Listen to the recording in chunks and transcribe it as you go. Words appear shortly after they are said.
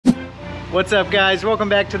What's up guys, welcome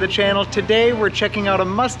back to the channel. Today we're checking out a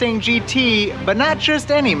Mustang GT, but not just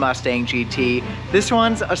any Mustang GT. This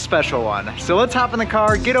one's a special one. So let's hop in the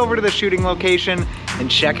car, get over to the shooting location and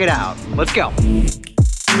check it out. Let's go.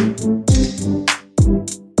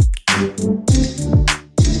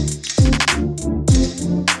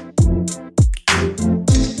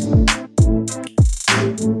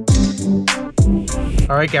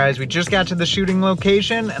 All right guys, we just got to the shooting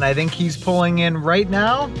location and I think he's pulling in right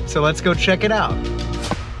now. So let's go check it out.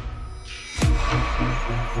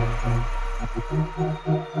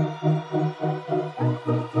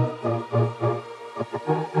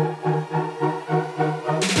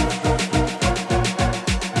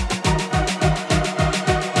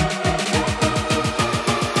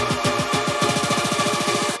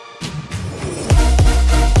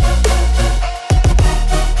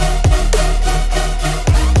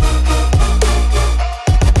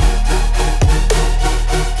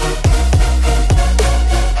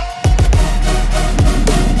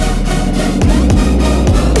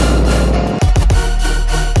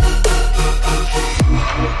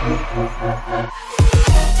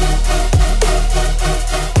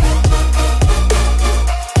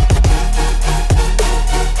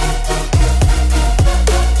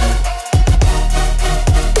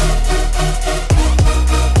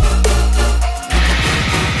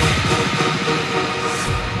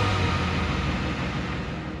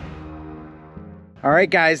 All right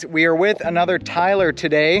guys, we are with another Tyler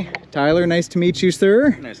today. Tyler, nice to meet you,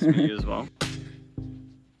 sir. Nice to meet you as well.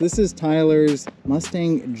 This is Tyler's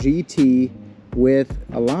Mustang GT with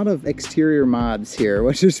a lot of exterior mods here,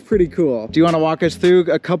 which is pretty cool. Do you want to walk us through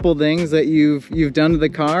a couple things that you've done to the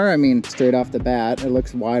car? I mean, straight off the bat, it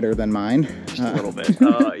looks wider than mine. Just a little bit.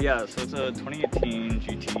 Yeah, so it's a 2018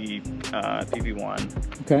 GT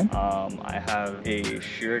PP1. Okay. I have a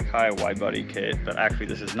Shirikai WideBody kit, but actually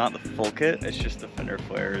this is not the full kit, it's just the fender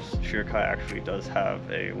flares. Shirikai actually does have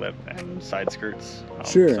a lip and side skirts.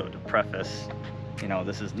 Sure. So to preface, you know,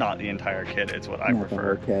 this is not the entire kit, it's what I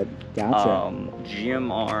prefer. The whole kit. Gotcha.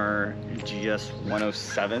 GMR GS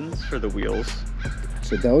 107s for the wheels.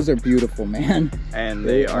 So those are beautiful, man. And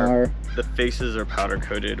they are, the faces are powder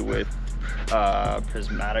coated with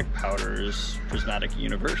prismatic powders, prismatic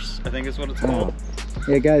universe, I think is what it's called.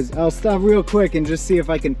 Yeah guys, I'll stop real quick and just see if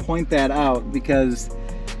I can point that out, because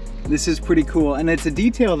this is pretty cool, and it's a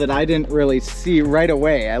detail that I didn't really see right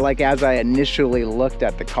away. As I initially looked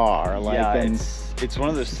at the car. Yeah, it's one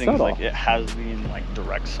of those things, like, it has to be in like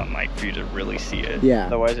direct sunlight for you to really see it. Yeah.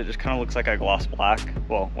 Otherwise it just kind of looks like a gloss black,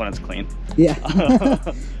 well, when it's clean. Yeah.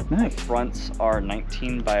 Nice. The fronts are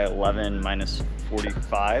 19 by 11 minus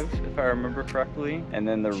 45, if I remember correctly. And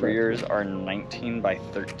then the rears are 19 by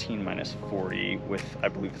 13 minus 40 with, I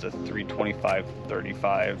believe it's a 325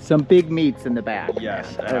 35. Some big meats in the back.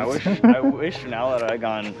 Yes, and I wish now that I'd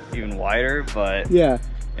gone even wider, but yeah.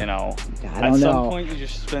 You know, at some point you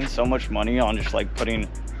just spend so much money on just like putting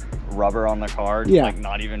rubber on the car to like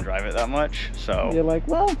not even drive it that much. So you're like,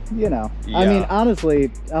 well, you know, I mean, honestly,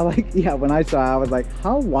 when I saw it, I was like,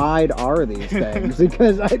 how wide are these things?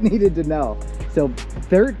 Because I needed to know. So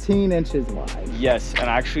 13 inches wide. Yes, and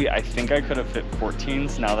actually I think I could have fit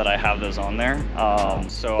 14s now that I have those on there.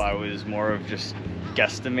 So I was more of just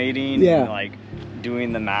guesstimating and like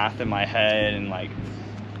doing the math in my head and like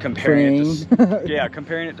comparing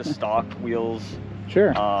it to stock wheels.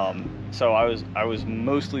 Sure. So I was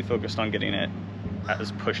mostly focused on getting it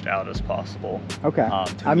as pushed out as possible. Okay.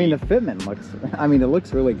 I mean, the fitment looks, it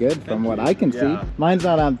looks really good from what I can see. Mine's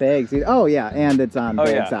not on bags. Oh yeah, and it's on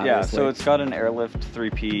bags, obviously. Yeah, so it's got an airlift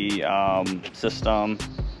 3P system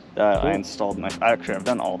that I installed. Actually, I've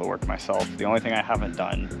done all the work myself. The only thing I haven't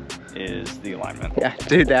done is the alignment. Yeah,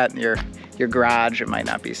 do that in your garage, it might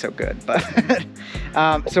not be so good, but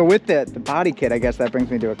so with the body kit, I guess that brings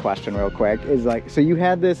me to a question real quick, is like, so you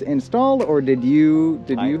had this installed, or did you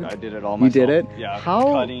I did it all myself. You did it? Yeah.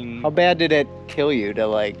 How bad did it kill you to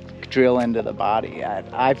like drill into the body?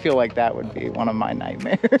 I feel like that would be one of my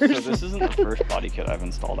nightmares. So this isn't the first body kit I've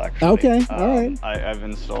installed, actually. Okay, all right. I've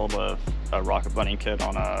installed a Rocket Bunny kit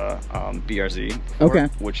on a BRZ before,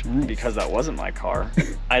 which because that wasn't my car,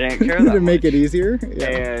 I didn't care that much. To make it easier. Yeah.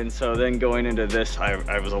 And so then going into this,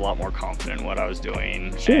 I was a lot more confident in what I was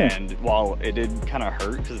doing. Sure. And while it did kind of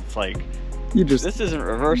hurt, because it's like, this isn't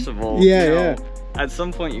reversible. Yeah, you know, at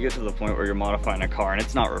some point you get to the point where you're modifying a car and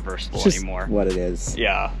it's not reversible anymore. What it is.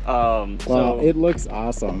 Yeah. Well, so it looks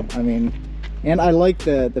awesome. I mean, and I like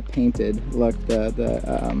the painted look, the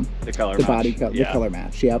color the match. body color, the color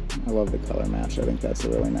match. Yep, I love the color match. I think that's a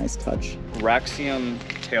really nice touch. Raxium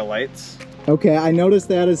taillights Okay, I noticed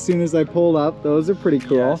that as soon as I pulled up. Those are pretty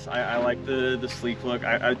cool. Yes, I like the sleek look.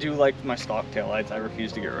 I do like my stock taillights. I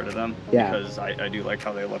refuse to get rid of them. Yeah. Because I do like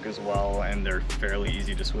how they look as well, and they're fairly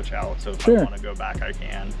easy to switch out. So if Sure. I want to go back, I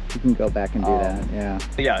can. You can go back and do that, yeah.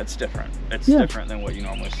 Yeah, it's different. It's different than what you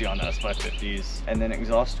normally see on the S550s. And then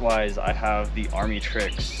exhaust-wise, I have the Army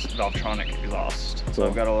Tricks Valvetronic exhaust. So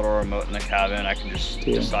I've got a little remote in the cabin. I can just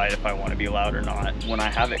decide if I want to be loud or not. When I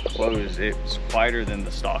have it closed, it's quieter than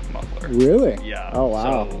the stock muffler. Really? Yeah. Oh,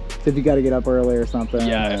 wow. So if you got to get up early or something.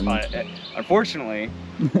 Yeah, unfortunately,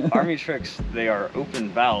 Army Tricks, they are open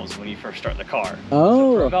valves when you first start the car.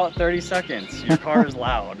 Oh. So for about 30 seconds, your car is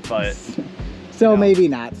loud, but... So maybe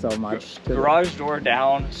not so much. Garage door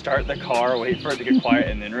down, start the car, wait for it to get quiet,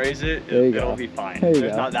 and then raise it. It'll be fine.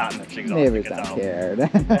 There's not that much exhaust. Neighbors don't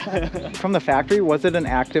care. From the factory, was it an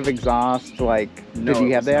active exhaust? Like, no, did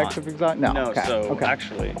you have the active exhaust? No. No. Okay. So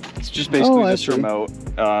actually, it's just basically this remote.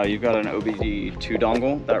 You've got an OBD2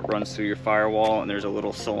 dongle that runs through your firewall, and there's a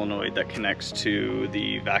little solenoid that connects to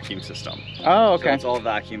the vacuum system. Oh, okay. So it's all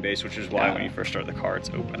vacuum based, which is why when you first start the car, it's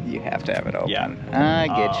open. You have to have it open. Yeah. I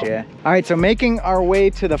get you. All right, so making our way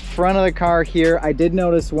to the front of the car here, I did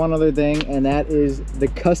notice one other thing, and that is the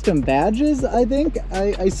custom badges. I think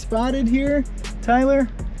I spotted here, Tyler.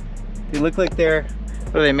 They look like they're,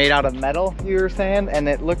 what are they, made out of metal, you were saying? And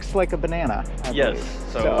it looks like a banana. Yes.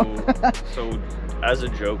 So as a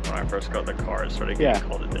joke, when I first got the car, it started getting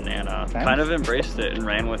called a banana. Kind of embraced it and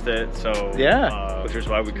ran with it. So which is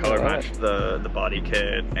why we color matched the body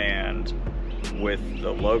kit, and with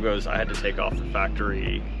the logos, I had to take off the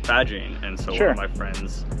factory badging, and so one of my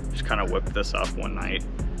friends just kind of whipped this up one night,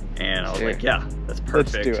 and I was like, yeah, that's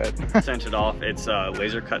perfect. Let's do it. Sent it off. It's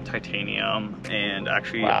laser cut titanium, and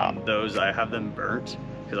actually on those I have them burnt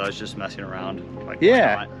because I was just messing around. Like,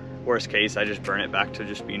 why not? Worst case, I just burn it back to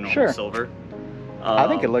just being normal silver. I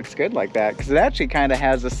think it looks good like that, because it actually kind of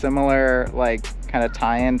has a similar, like, kind of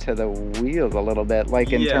tie-in to the wheels a little bit,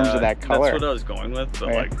 like in terms of that color. That's what I was going with,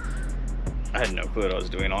 but like, I had no clue what I was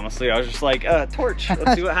doing, honestly. I was just like, torch,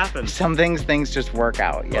 let's see what happens. Some things just work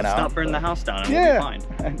out, you know? Let's not burn the house down and we'll be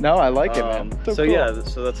fine. No, I like it, man. So cool. Yeah,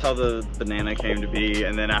 so that's how the banana came to be.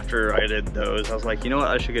 And then after I did those, I was like, you know what?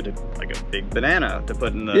 I should get a big banana to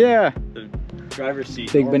put in the driver's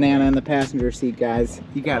seat. Big banana in the passenger seat, guys.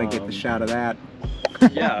 You got to get the shot of that.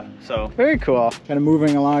 Yeah, so. Very cool. Kind of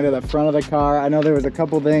moving along to the front of the car. I know there was a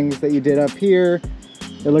couple things that you did up here.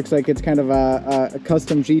 It looks like it's kind of a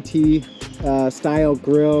custom GT style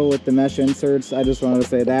grille with the mesh inserts. I just wanted to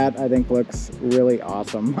say that I think looks really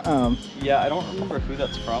awesome. Yeah, I don't remember who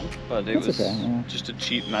that's from, but it was just a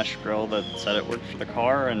cheap mesh grill that said it worked for the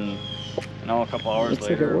car, and you know, a couple hours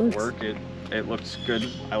later it looks good.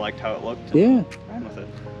 I liked how it looked. Yeah. Ran with it.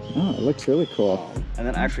 Oh, it looks really cool. And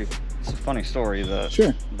then actually, it's a funny story.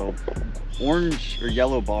 The orange or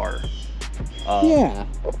yellow bar.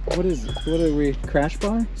 What are we, crash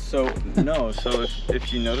bar? So no, so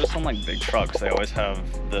if you notice on like big trucks, they always have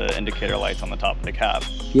the indicator lights on the top of the cab.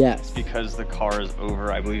 Yes. Because the car is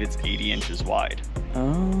over, I believe it's 80 inches wide.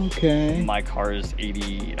 Okay. My car is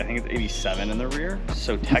 80, I think it's 87 in the rear.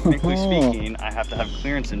 So technically speaking, I have to have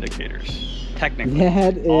clearance indicators. Technically.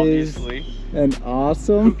 That is obviously an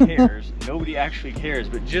awesome. Who cares? Nobody actually cares,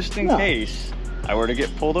 but just in case I were to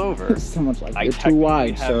get pulled over, someone's like, you're too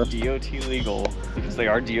wide, sir. DOT legal, because they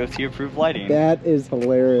are DOT approved lighting. That is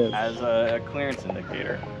hilarious. As a clearance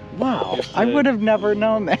indicator. Wow, I would have never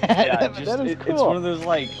known that. Yeah, that is cool. It's one of those,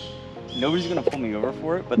 like, nobody's gonna pull me over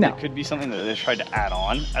for it, but that could be something that they tried to add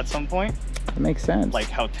on at some point. That makes sense. Like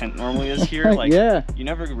how tent normally is here. Like, you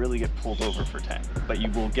never really get pulled over for tent, but you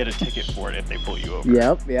will get a ticket for it if they pull you over.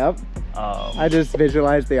 Yep. I just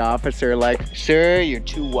visualized the officer like, sir, you're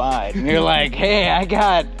too wide. And you're like, hey, I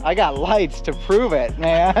got lights to prove it,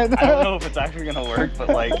 man. I don't know if it's actually gonna work, but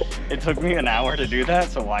like, it took me an hour to do that,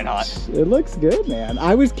 so why not? It looks good, man.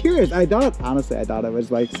 I was curious. Honestly, I thought it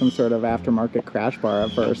was like some sort of aftermarket crash bar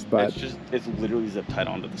at first, but it's literally zip tied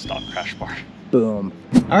onto the stock crash bar. Boom.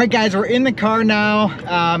 All right, guys, we're in the car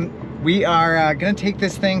now. We are gonna take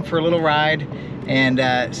this thing for a little ride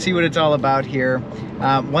and see what it's all about here.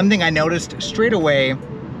 One thing I noticed straight away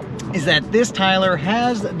is that this Tyler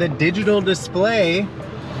has the digital display,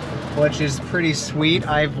 which is pretty sweet.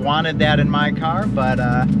 I've wanted that in my car, but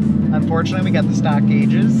unfortunately we got the stock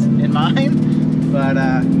gauges in mine. But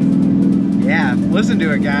yeah, listen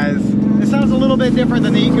to it, guys. It sounds a little bit different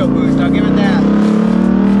than the EcoBoost, I'll give it that.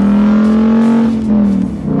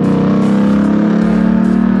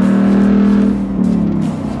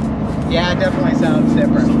 Yeah, it definitely sounds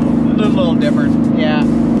different. A little different. Yeah.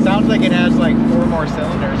 Sounds like it has like 4 more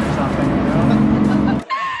cylinders or something, you know?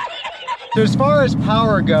 So as far as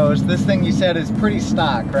power goes, this thing you said is pretty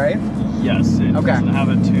stock, right? Yes, it doesn't have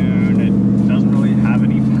a tune. It doesn't really have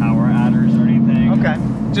any power adders or anything. Okay.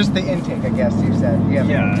 Just the intake, I guess you said.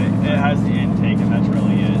 Yeah, it has the intake and that's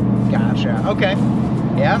really it. Gotcha. Okay.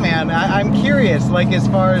 Yeah, man, I'm curious, like as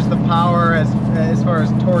far as the power, as far as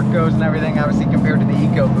torque goes and everything, obviously compared to the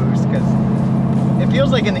EcoBoost, because it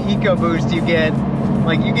feels like in the EcoBoost you get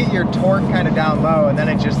your torque kind of down low and then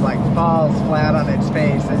it just like falls flat on its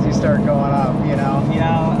face as you start going up, you know?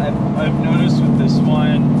 Yeah, I've noticed with this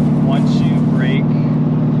one, once you break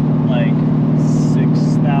like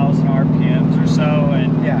 6,000 RPMs or so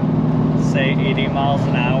and say 80 miles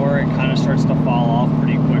an hour, it kind of starts to fall off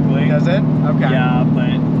pretty quickly. Does it? Okay. Yeah,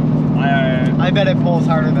 but I bet it pulls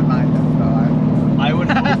harder than mine does, though. I would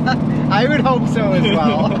hope. I would hope so as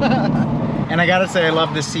well. And I gotta say, I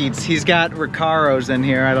love the seats. He's got Recaros in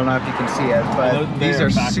here. I don't know if you can see it, but these are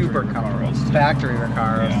super comfortable. Factory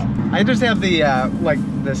Recaros. Yeah. I just have the like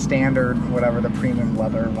the standard, whatever, the premium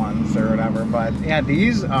leather ones or whatever. But yeah,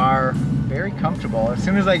 these are very comfortable. As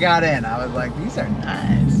soon as I got in, I was like, these are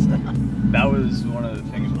nice. That was one of the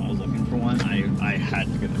things when I was looking for one. I had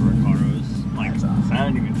to get the Recaros. Like, that's awesome. I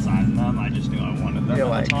didn't even sign them. I just knew I wanted them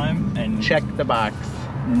at the time. And check the box.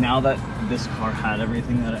 Now that this car had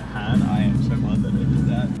everything that it had, I am so glad that it did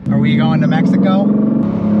that. Are we going to Mexico?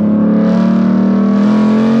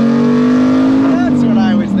 That's what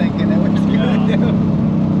I was thinking it was gonna do.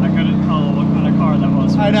 I couldn't tell what kind of car that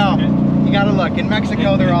was. I know. You gotta look. In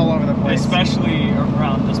Mexico, they're all over the place. Especially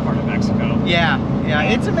around this part of Mexico. Yeah.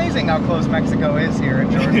 It's amazing how close Mexico is here in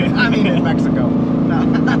Georgia. I mean, in Mexico.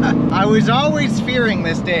 No. I was always fearing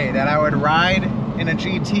this day that I would ride in a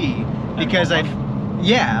GT because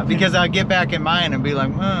because I'd get back in mine and be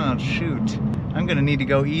like, oh shoot, I'm gonna need to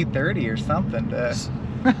go E30 or something to...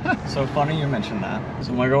 So funny you mentioned that.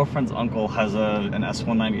 So my girlfriend's uncle has an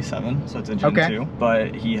S197, so it's a Gen 2,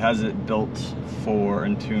 but he has it built for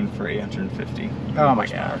and tuned for 850. Oh my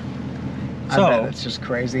god. So, I bet it's just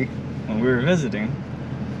crazy. When we were visiting,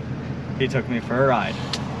 he took me for a ride.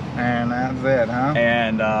 And that's it, huh?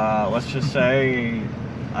 And let's just say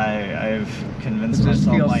I've convinced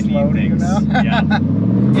myself I need things. You know? Yeah.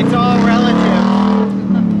 It's all relative.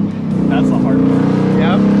 That's the hard part.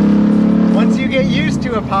 Yep. Once you get used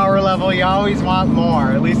to a power level, you always want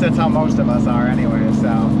more. At least that's how most of us are anyway. So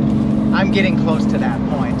I'm getting close to that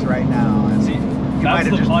point right now. And see, you might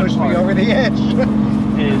have just pushed me over the edge.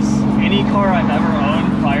 Is any car I've ever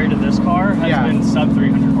owned prior to this car has been sub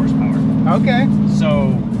 300 horsepower. Okay.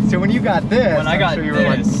 So when you got this, when I got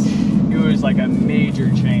this, it was like a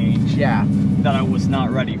major change. Yeah. That I was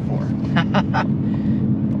not ready for.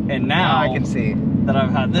 And now I can see that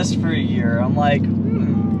I've had this for a year, I'm like,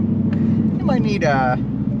 you might need a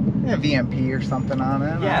VMP or something on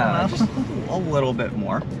it. Yeah, just a little bit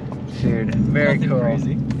more. Dude, very Nothing cool.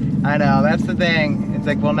 Crazy. I know, that's the thing. It's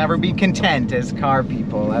like we'll never be content as car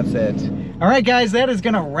people. That's it. All right, guys, that is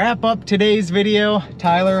gonna wrap up today's video.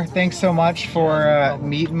 Tyler, thanks so much for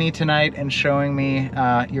meeting me tonight and showing me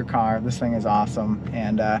your car. This thing is awesome,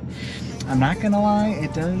 and I'm not gonna lie,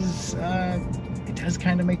 it does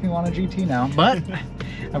kind of make me want a GT now, but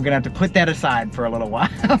I'm gonna have to put that aside for a little while.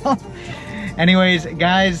 Anyways,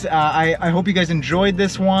 guys, I hope you guys enjoyed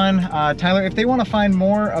this one. Tyler, if they want to find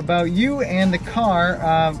more about you and the car,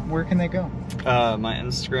 where can they go? My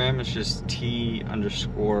Instagram is just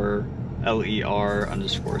T_LER_C.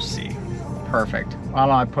 Perfect.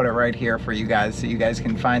 Well, I'll put it right here for you guys so you guys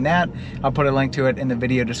can find that. I'll put a link to it in the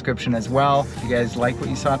video description as well. If you guys like what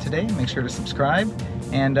you saw today, make sure to subscribe.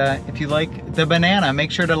 And if you like the banana,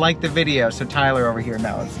 make sure to like the video so Tyler over here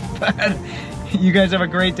knows. But you guys have a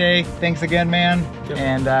great day. Thanks again, man. Yep.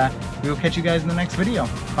 And we will catch you guys in the next video.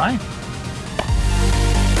 Bye.